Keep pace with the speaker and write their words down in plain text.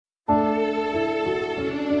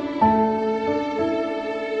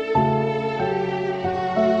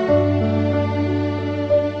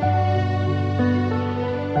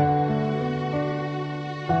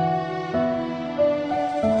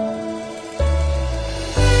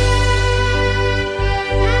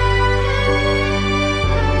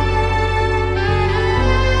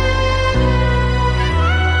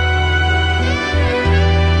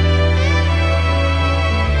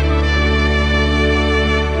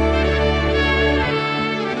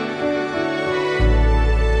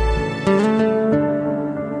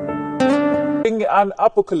an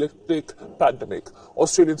apocalyptic pandemic.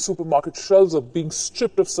 Australian supermarket shelves are being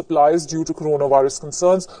stripped of supplies due to coronavirus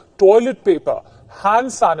concerns. Toilet paper, hand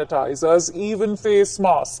sanitizers, even face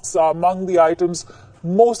masks are among the items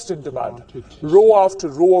most in demand. Row after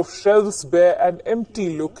row of shelves bear an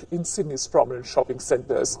empty look in Sydney's prominent shopping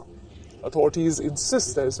centres. Authorities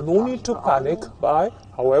insist there is no need to panic.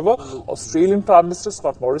 However, Australian Prime Minister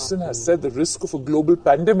Scott Morrison has said the risk of a global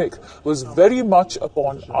pandemic was very much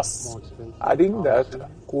upon us, adding that,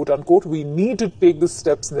 quote unquote, we need to take the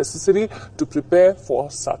steps necessary to prepare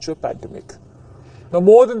for such a pandemic. Now,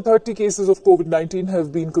 more than 30 cases of Covid-19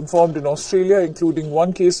 have been confirmed in Australia, including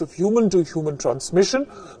one case of human-to-human transmission.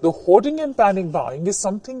 The hoarding and panic buying is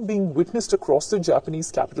something being witnessed across the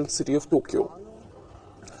Japanese capital city of Tokyo.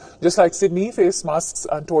 Just like Sydney, face masks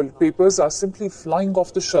and toilet papers are simply flying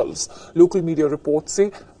off the shelves. Local media reports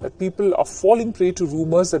say that people are falling prey to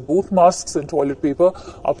rumours that both masks and toilet paper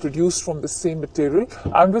are produced from the same material,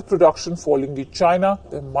 and with production falling to China,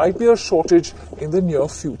 there might be a shortage in the near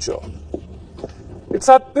future. It's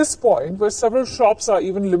at this point where several shops are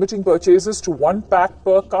even limiting purchases to 1 pack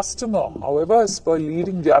per customer. However, as per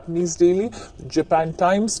leading Japanese daily, the Japan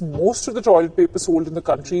Times, most of the toilet paper sold in the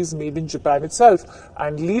country is made in Japan itself,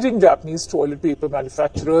 and leading Japanese toilet paper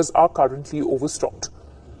manufacturers are currently overstocked,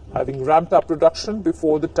 having ramped up production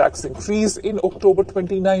before the tax increase in October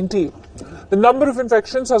 2019. The number of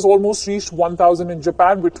infections has almost reached 1,000 in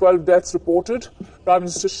Japan, with 12 deaths reported. Prime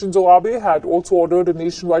Minister Shinzo Abe had also ordered a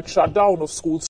nationwide shutdown of schools